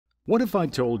What if I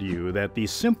told you that the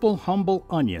simple, humble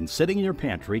onion sitting in your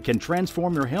pantry can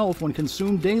transform your health when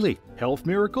consumed daily? Health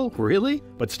miracle? Really?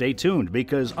 But stay tuned,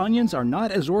 because onions are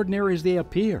not as ordinary as they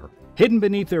appear. Hidden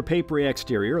beneath their papery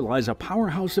exterior lies a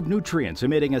powerhouse of nutrients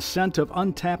emitting a scent of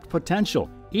untapped potential.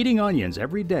 Eating onions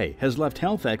every day has left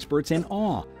health experts in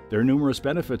awe. Their numerous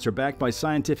benefits are backed by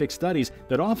scientific studies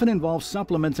that often involve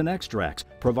supplements and extracts,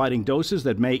 providing doses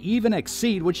that may even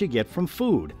exceed what you get from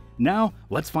food. Now,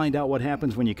 let's find out what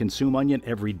happens when you consume onion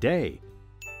every day.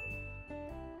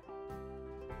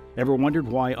 Ever wondered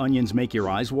why onions make your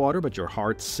eyes water but your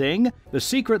heart sing? The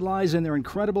secret lies in their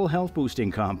incredible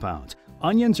health-boosting compounds.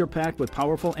 Onions are packed with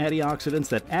powerful antioxidants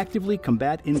that actively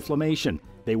combat inflammation.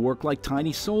 They work like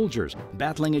tiny soldiers,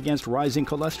 battling against rising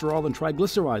cholesterol and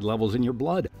triglyceride levels in your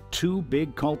blood, two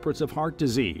big culprits of heart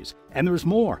disease. And there's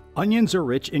more. Onions are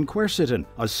rich in quercetin,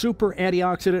 a super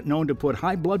antioxidant known to put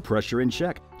high blood pressure in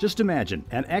check. Just imagine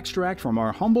an extract from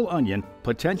our humble onion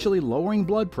potentially lowering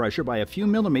blood pressure by a few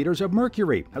millimeters of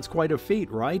mercury. That's quite a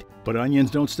feat, right? But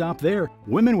onions don't stop there.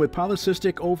 Women with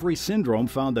polycystic ovary syndrome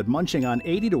found that munching on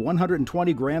 80 to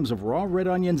 120 grams of raw red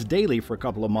onions daily for a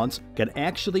couple of months can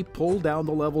actually pull down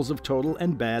the levels of total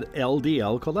and bad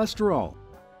LDL cholesterol.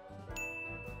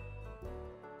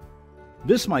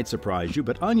 This might surprise you,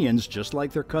 but onions, just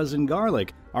like their cousin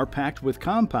garlic, are packed with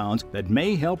compounds that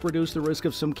may help reduce the risk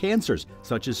of some cancers,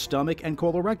 such as stomach and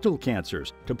colorectal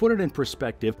cancers. To put it in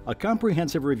perspective, a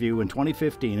comprehensive review in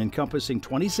 2015 encompassing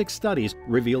 26 studies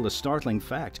revealed a startling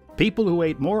fact. People who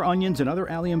ate more onions and other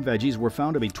allium veggies were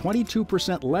found to be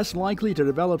 22% less likely to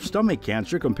develop stomach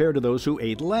cancer compared to those who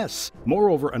ate less.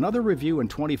 Moreover, another review in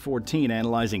 2014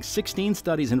 analyzing 16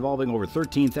 studies involving over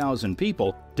 13,000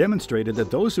 people demonstrated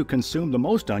that those who consumed the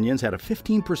most onions had a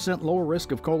 15% lower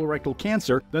risk of colorectal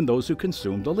cancer than those who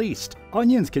consumed the least.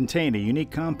 Onions contain a unique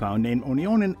compound named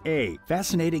onionin A.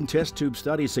 Fascinating test tube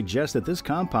studies suggest that this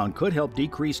compound could help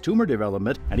decrease tumor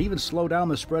development and even slow down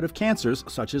the spread of cancers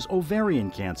such as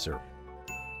ovarian cancer.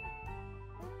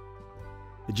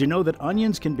 Did you know that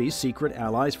onions can be secret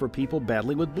allies for people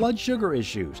battling with blood sugar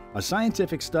issues? A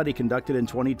scientific study conducted in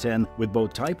 2010 with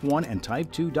both type 1 and type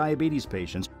 2 diabetes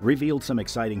patients revealed some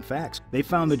exciting facts. They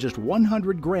found that just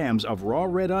 100 grams of raw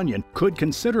red onion could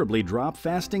considerably drop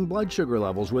fasting blood sugar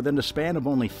levels within a span of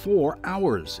only 4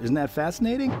 hours. Isn't that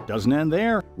fascinating? Doesn't end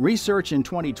there. Research in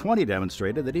 2020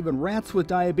 demonstrated that even rats with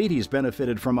diabetes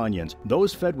benefited from onions.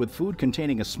 Those fed with food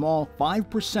containing a small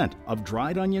 5% of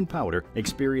dried onion powder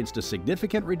experienced a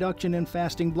significant reduction in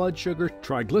fasting blood sugar,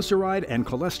 triglyceride, and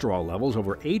cholesterol levels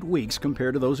over 8 weeks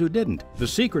compared to those who didn't. The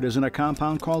secret is in a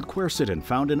compound called quercetin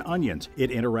found in onions. It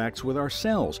interacts with our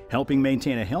cells, helping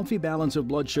maintain a healthy balance of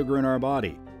blood sugar in our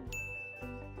body.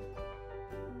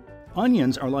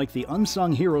 Onions are like the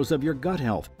unsung heroes of your gut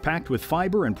health. Packed with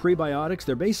fiber and prebiotics,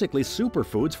 they're basically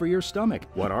superfoods for your stomach.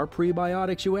 What are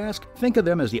prebiotics, you ask? Think of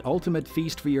them as the ultimate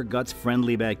feast for your gut's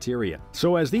friendly bacteria.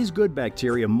 So as these good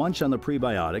bacteria munch on the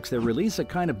prebiotics, they release a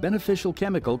kind of beneficial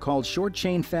chemical called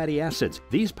short-chain fatty acids.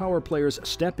 These power players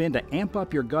step in to amp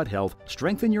up your gut health,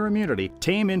 strengthen your immunity,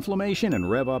 tame inflammation,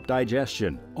 and rev up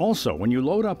digestion. Also, when you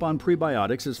load up on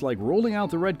prebiotics, it's like rolling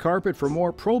out the red carpet for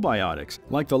more probiotics,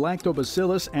 like the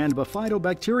lactobacillus and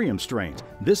bifidobacterium strains.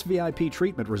 This VIP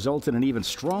treatment results in an even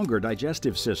stronger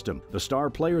digestive system. The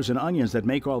star players in onions that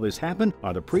make all this happen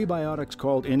are the prebiotics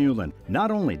called inulin.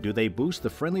 Not only do they boost the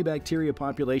friendly bacteria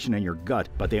population in your gut,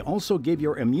 but they also give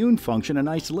your immune function a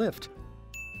nice lift.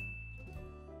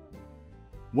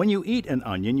 When you eat an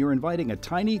onion, you're inviting a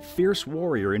tiny, fierce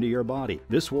warrior into your body.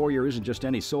 This warrior isn't just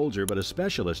any soldier, but a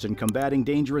specialist in combating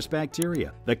dangerous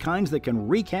bacteria, the kinds that can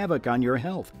wreak havoc on your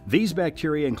health. These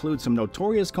bacteria include some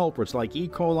notorious culprits like E.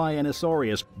 coli and S.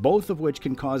 aureus, both of which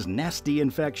can cause nasty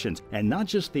infections. And not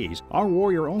just these, our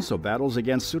warrior also battles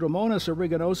against Pseudomonas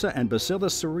aeruginosa and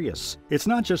Bacillus cereus. It's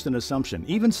not just an assumption,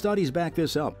 even studies back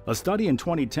this up. A study in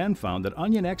 2010 found that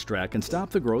onion extract can stop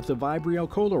the growth of Vibrio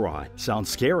cholerae. Sounds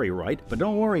scary, right? But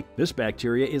don't worry, this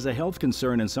bacteria is a health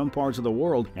concern in some parts of the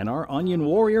world, and our onion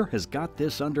warrior has got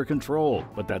this under control.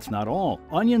 But that's not all.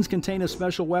 Onions contain a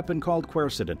special weapon called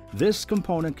quercetin. This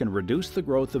component can reduce the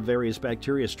growth of various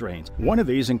bacteria strains. One of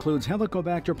these includes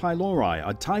Helicobacter pylori,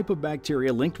 a type of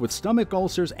bacteria linked with stomach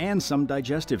ulcers and some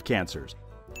digestive cancers.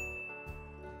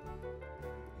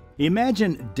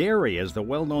 Imagine dairy as the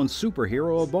well-known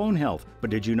superhero of bone health,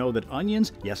 but did you know that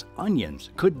onions, yes,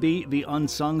 onions, could be the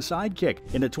unsung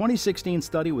sidekick? In a 2016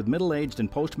 study with middle-aged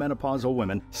and postmenopausal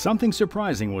women, something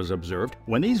surprising was observed.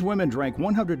 When these women drank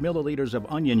 100 milliliters of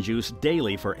onion juice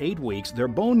daily for 8 weeks, their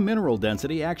bone mineral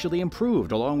density actually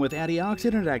improved along with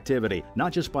antioxidant activity,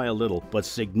 not just by a little, but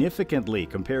significantly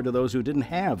compared to those who didn't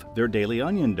have their daily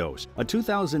onion dose. A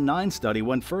 2009 study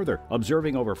went further,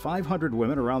 observing over 500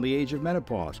 women around the age of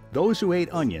menopause. Those who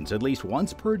ate onions at least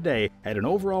once per day had an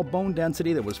overall bone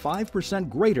density that was 5%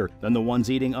 greater than the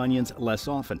ones eating onions less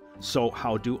often. So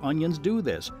how do onions do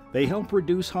this? They help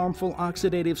reduce harmful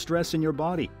oxidative stress in your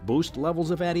body, boost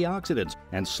levels of antioxidants,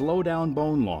 and slow down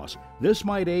bone loss. This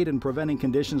might aid in preventing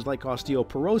conditions like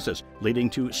osteoporosis, leading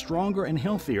to stronger and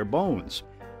healthier bones.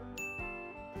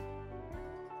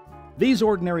 These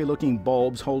ordinary-looking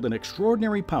bulbs hold an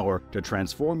extraordinary power to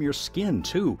transform your skin,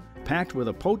 too. Packed with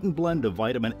a potent blend of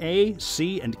vitamin A,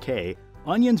 C, and K,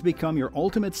 onions become your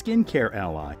ultimate skincare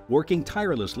ally, working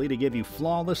tirelessly to give you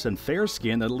flawless and fair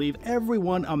skin that'll leave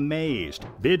everyone amazed.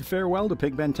 Bid farewell to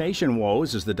pigmentation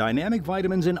woes as the dynamic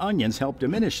vitamins in onions help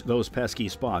diminish those pesky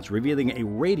spots, revealing a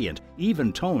radiant,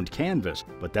 even-toned canvas.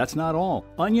 But that's not all.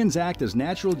 Onions act as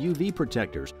natural UV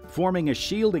protectors, forming a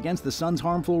shield against the sun's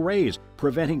harmful rays,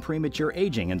 preventing premature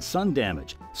aging and sun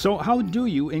damage. So how do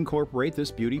you incorporate this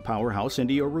beauty powerhouse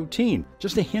into your routine?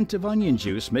 Just a hint of onion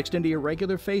juice mixed into your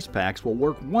regular face packs will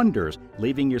work wonders,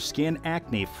 leaving your skin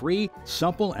acne-free,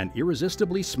 supple, and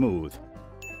irresistibly smooth.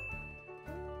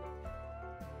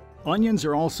 Onions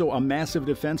are also a massive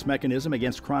defense mechanism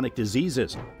against chronic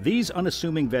diseases. These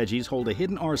unassuming veggies hold a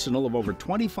hidden arsenal of over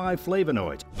 25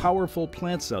 flavonoids, powerful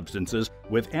plant substances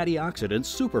with antioxidant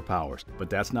superpowers.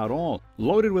 But that's not all.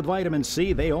 Loaded with vitamin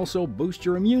C, they also boost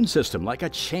your immune system like a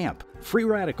champ. Free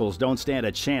radicals don't stand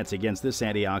a chance against this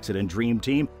antioxidant dream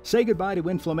team. Say goodbye to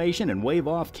inflammation and wave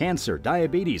off cancer,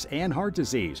 diabetes, and heart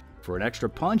disease. For an extra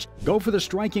punch, go for the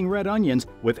striking red onions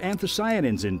with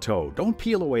anthocyanins in tow. Don't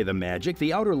peel away the magic.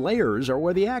 The outer layers are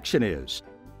where the action is.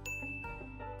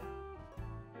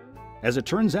 As it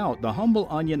turns out, the humble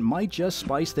onion might just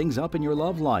spice things up in your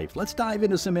love life. Let's dive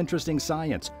into some interesting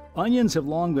science. Onions have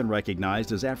long been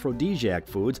recognized as aphrodisiac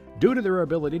foods due to their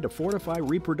ability to fortify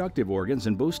reproductive organs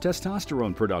and boost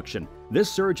testosterone production.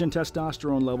 This surge in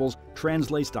testosterone levels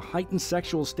translates to heightened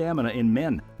sexual stamina in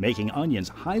men, making onions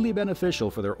highly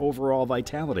beneficial for their overall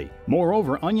vitality.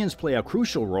 Moreover, onions play a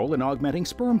crucial role in augmenting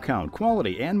sperm count,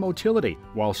 quality, and motility,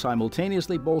 while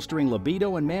simultaneously bolstering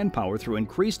libido and manpower through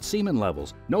increased semen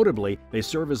levels. Notably, they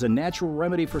serve as a natural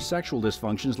remedy for sexual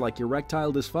dysfunctions like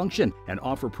erectile dysfunction and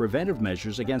offer preventive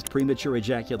measures against premature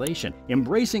ejaculation.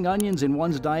 Embracing onions in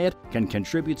one's diet can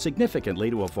contribute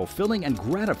significantly to a fulfilling and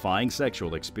gratifying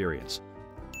sexual experience.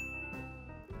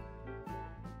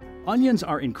 Onions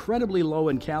are incredibly low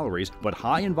in calories, but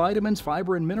high in vitamins,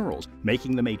 fiber, and minerals,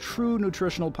 making them a true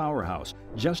nutritional powerhouse.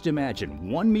 Just imagine,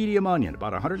 one medium onion,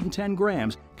 about 110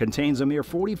 grams, contains a mere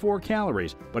 44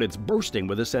 calories, but it's bursting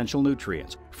with essential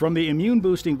nutrients. From the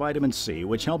immune-boosting vitamin C,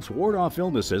 which helps ward off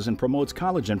illnesses and promotes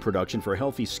collagen production for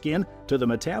healthy skin, to the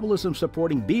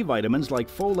metabolism-supporting B vitamins like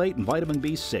folate and vitamin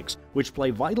B6, which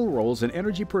play vital roles in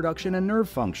energy production and nerve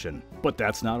function. But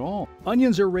that's not all.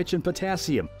 Onions are rich in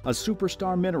potassium, a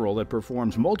superstar mineral that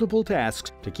performs multiple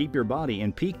tasks to keep your body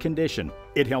in peak condition.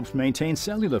 It helps maintain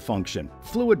cellular function,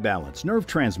 fluid balance, nerve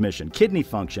transmission, kidney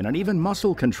function, and even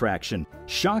muscle contraction.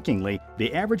 Shockingly,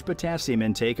 the average potassium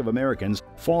intake of Americans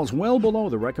falls well below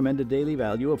the recommended daily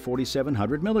value of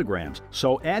 4,700 milligrams.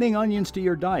 So adding onions to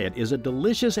your diet is a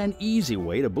delicious and easy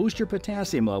way to boost your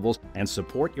potassium levels and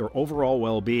support your overall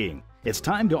well-being. It's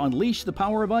time to unleash the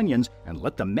power of onions and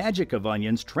let the magic of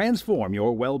onions transform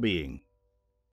your well-being.